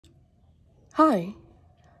Hi,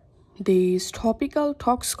 this topical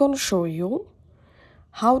talk's gonna show you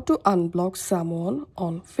how to unblock someone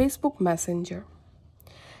on Facebook Messenger.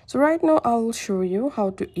 So right now I will show you how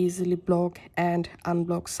to easily block and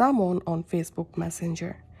unblock someone on Facebook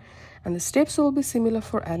Messenger. And the steps will be similar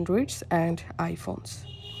for Androids and iPhones.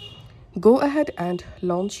 Go ahead and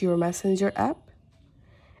launch your Messenger app.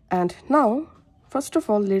 And now, first of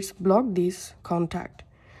all, let's block this contact.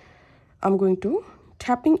 I'm going to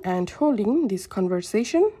tapping and holding this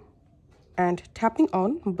conversation and tapping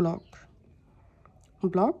on block,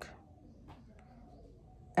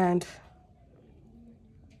 and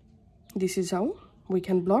this is how we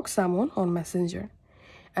can block someone on Messenger.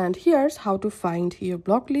 And here's how to find your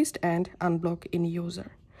block list and unblock any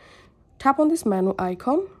user. Tap on this menu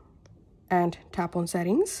icon and tap on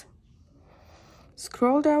settings.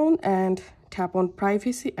 Scroll down and tap on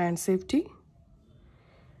privacy and safety.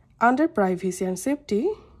 Under privacy and safety,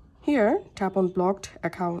 here tap on blocked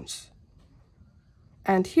accounts.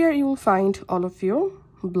 And here you will find all of your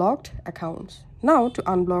blocked accounts. Now to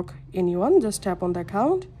unblock anyone, just tap on the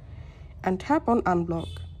account and tap on unblock.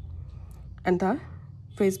 And the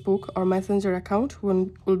Facebook or Messenger account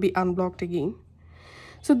will be unblocked again.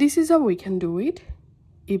 So this is how we can do it.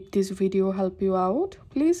 If this video helped you out,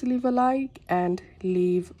 please leave a like and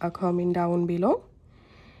leave a comment down below.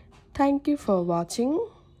 Thank you for watching.